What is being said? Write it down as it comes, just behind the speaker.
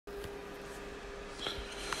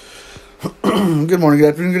Good morning, good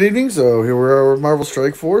afternoon, good evening. So here we are with Marvel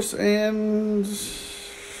Strike Force, and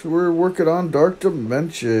we're working on Dark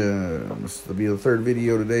Dimension. This will be the third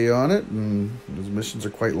video today on it, and those missions are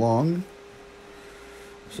quite long.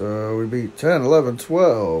 So we beat 10, 11,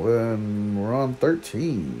 12, and we're on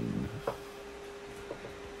 13.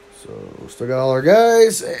 So still got all our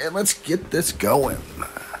guys, and let's get this going.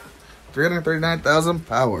 339,000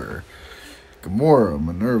 power. Gamora,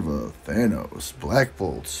 Min-erva, Thanos,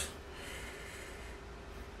 Blackbolt.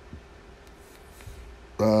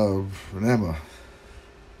 Emma. I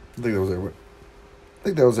think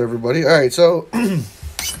that was everybody. All right, so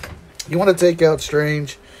you want to take out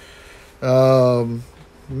Strange.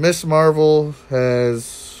 Miss Marvel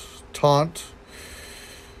has taunt,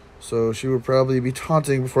 so she would probably be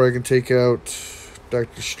taunting before I can take out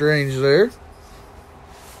Dr. Strange there.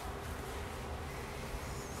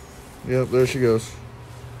 Yep, there she goes.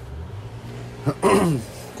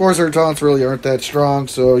 Of course, her taunts really aren't that strong,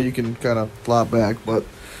 so you can kind of flop back. But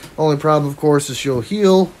the only problem, of course, is she'll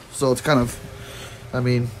heal. So it's kind of,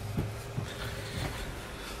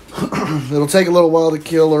 it'll take a little while to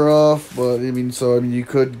kill her off. But you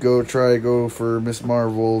could go for Miss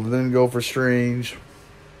Marvel, then go for Strange.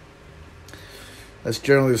 That's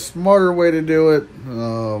generally a smarter way to do it.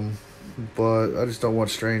 But I just don't want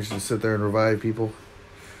Strange to sit there and revive people.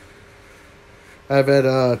 I've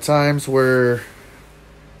had times where,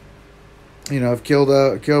 I've killed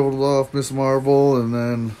off Miss Marvel, and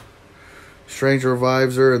then Strange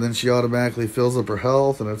revives her, and then she automatically fills up her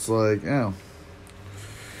health, and it's like, oh.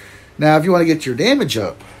 Now, if you want to get your damage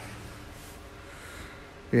up,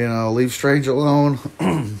 leave Strange alone,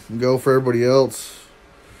 go for everybody else,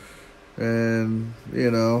 and,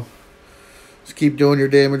 just keep doing your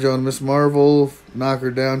damage on Miss Marvel, knock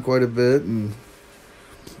her down quite a bit, and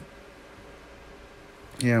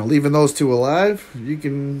leaving those two alive, you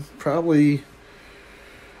can probably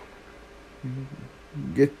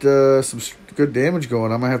get some good damage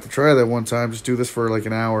going. I might have to try that one time. Just do this for like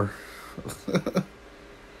an hour.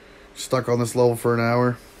 Stuck on this level for an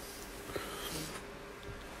hour.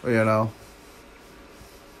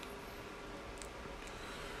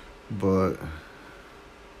 But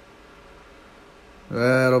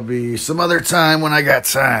that'll be some other time when I got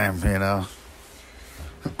time,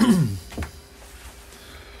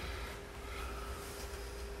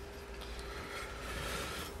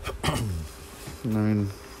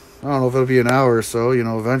 I don't know if it'll be an hour or so.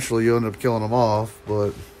 Eventually you'll end up killing them off,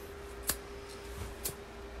 but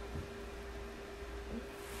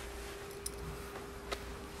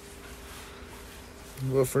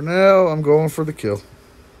for now, I'm going for the kill.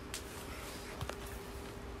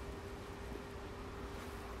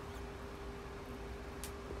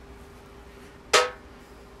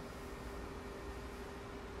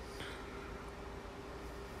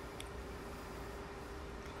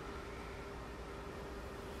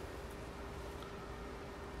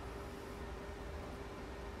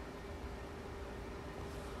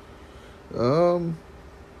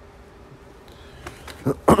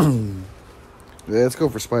 Yeah, let's go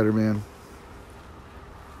for Spider-Man.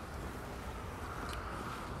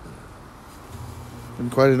 Been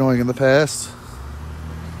quite annoying in the past.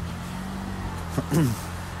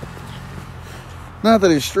 Not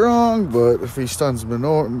that he's strong, but if he stuns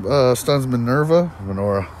Min-erva, I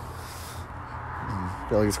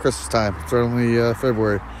feel like it's Christmas time. It's only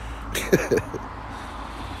February.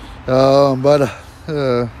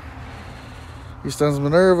 He stuns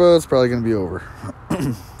Min-erva, it's probably going to be over.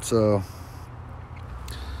 So,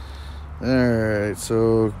 alright,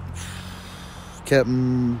 so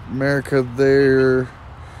Captain America there.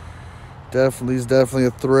 He's definitely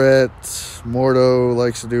a threat. Mordo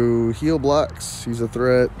likes to do heal blocks. He's a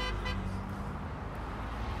threat.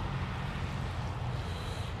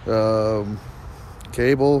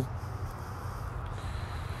 Cable.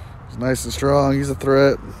 He's nice and strong. He's a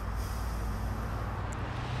threat.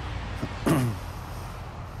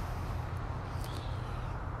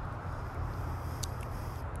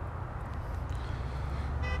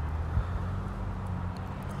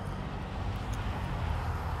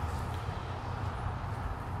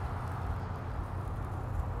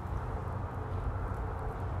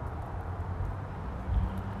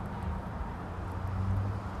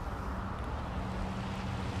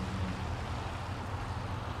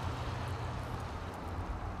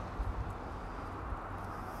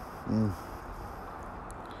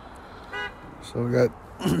 So we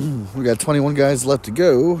got 21 guys left to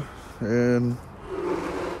go, and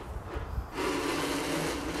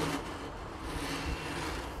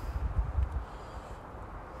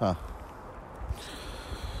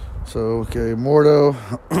So, okay, Mordo.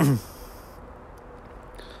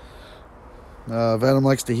 Venom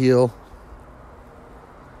likes to heal.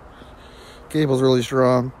 Cable's really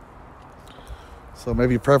strong. So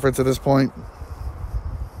maybe preference at this point.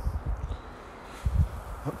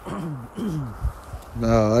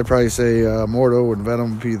 I'd probably say Mordo and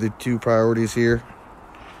Venom would be the two priorities here.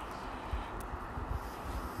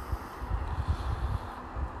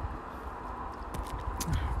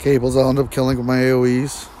 Cables I'll end up killing with my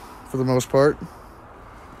AoEs for the most part.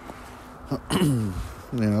 You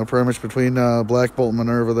know, pretty much between Blackbolt and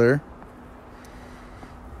Min-erva there.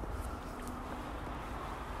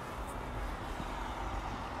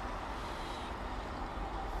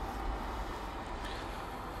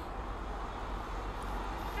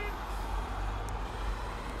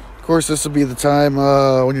 Of course, this will be the time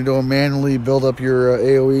when you're doing manually build up your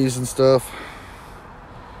AoEs and stuff.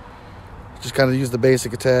 Just kind of use the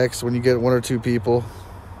basic attacks when you get one or two people.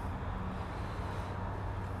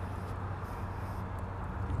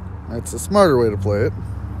 That's a smarter way to play it.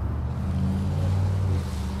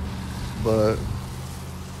 But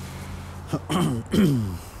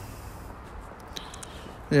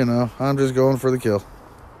you know, I'm just going for the kill.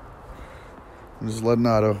 I'm just letting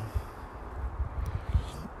auto.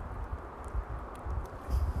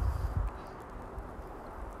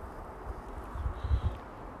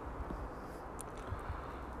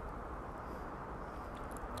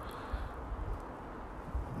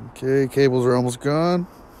 Okay, cables are almost gone.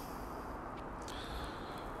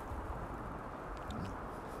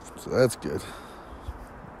 So that's good.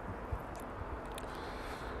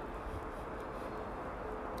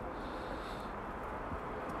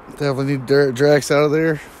 Definitely need Drax out of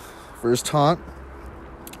there for his taunt.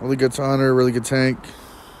 Really good taunter, really good tank.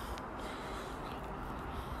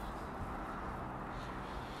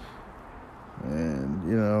 And,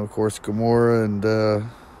 you know, of course, Gamora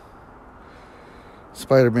and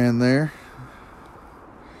Spider-Man there.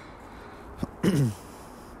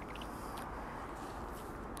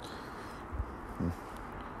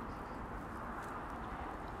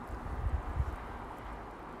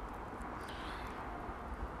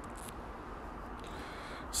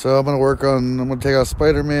 So I'm going to take out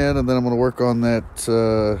Spider-Man, and then I'm going to work on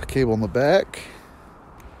that cable in the back.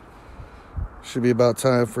 Should be about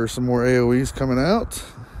time for some more AoEs coming out,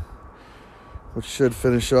 which should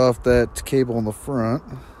finish off that cable in the front.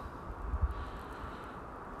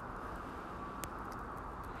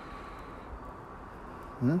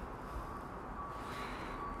 Yeah.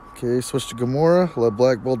 Okay, switch to Gamora. Let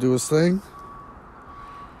Blackbolt do his thing.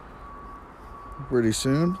 Pretty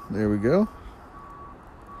soon. There we go.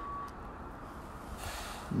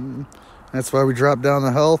 That's why we drop down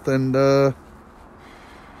the health and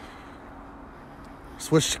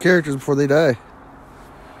switch to characters before they die.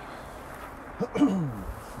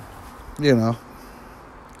 You know.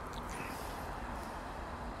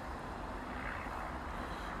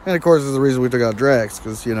 And of course, there's the reason we took out Drax,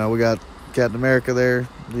 because, you know, we got Captain America there.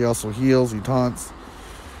 He also heals, he taunts.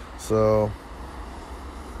 So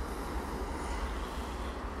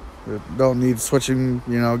don't need switching,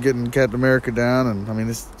 you know, getting Captain America down. And I mean,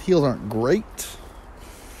 his heals aren't great,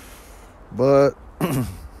 but you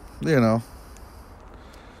know,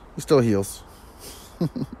 he still heals.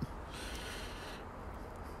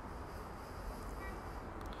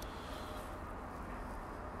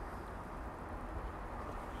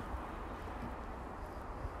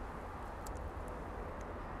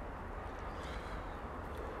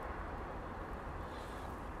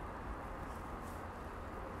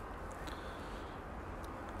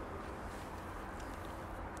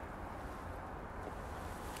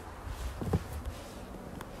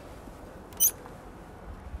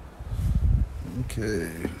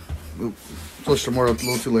 Okay. Oop. Pushed him more up a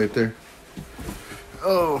little too late there.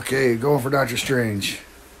 Okay, going for Doctor Strange.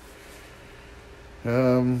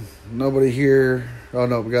 Nobody here. Oh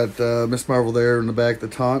no, we got Miss Marvel there in the back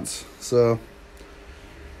that taunts. So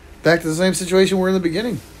back to the same situation we're in the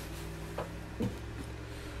beginning.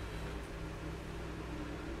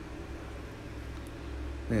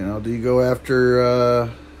 You know, do you go after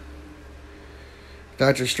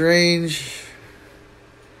Doctor Strange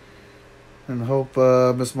and hope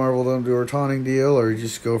Miss Marvel don't do her taunting deal, or you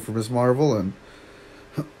just go for Miss Marvel and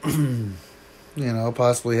you know,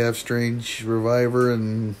 possibly have Strange revive her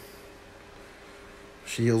and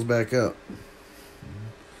she heals back up.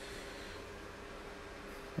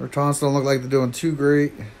 Her taunts don't look like they're doing too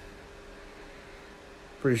great.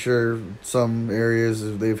 Pretty sure some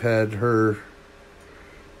areas they've had her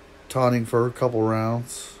taunting for a couple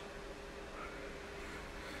rounds,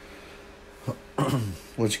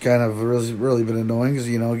 which kind of really been annoying, because,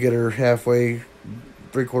 you know, get her halfway,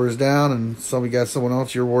 3/4 down, and somebody got someone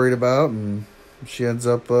else you're worried about, and she ends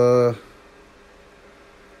up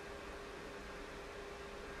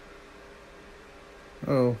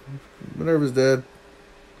Oh, Min-erva's dead.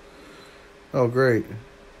 Oh, great.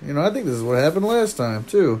 You know, I think this is what happened last time,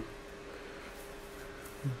 too.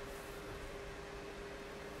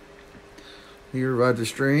 He revived a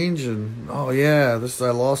Strange, and oh yeah,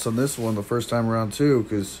 I lost on this one the first time around too,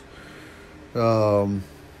 because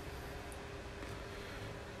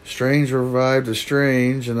Strange revived a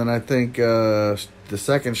Strange, and then I think the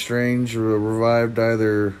second Strange revived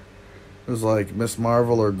either, it was like Miss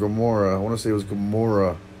Marvel or Gamora. I want to say it was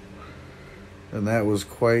Gamora, and that was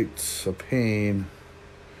quite a pain.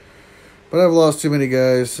 But I've lost too many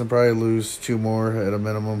guys. I'll probably lose 2 more at a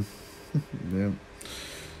minimum. Yeah.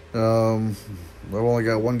 I've only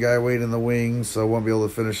got 1 guy waiting in the wings, so I won't be able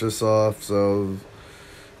to finish this off. So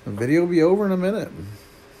the video will be over in a minute.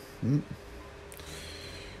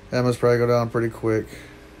 That must probably go down pretty quick.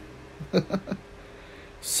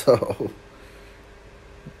 So,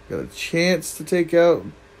 got a chance to take out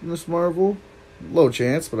Miss Marvel. Low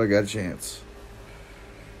chance, but I got a chance.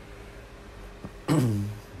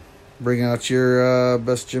 Bring out your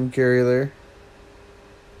best Jim Carrey there.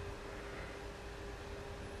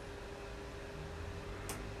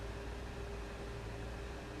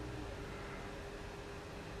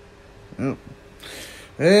 Yep.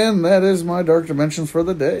 And that is my Dark Dimensions for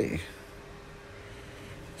the day.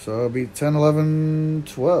 So I beat 10, 11,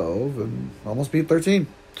 12, and almost beat 13.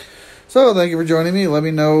 So thank you for joining me. Let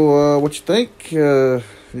me know what you think. If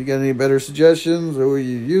you got any better suggestions, who are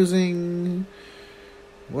you using,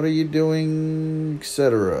 what are you doing,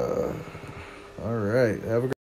 etc. All right. Have a great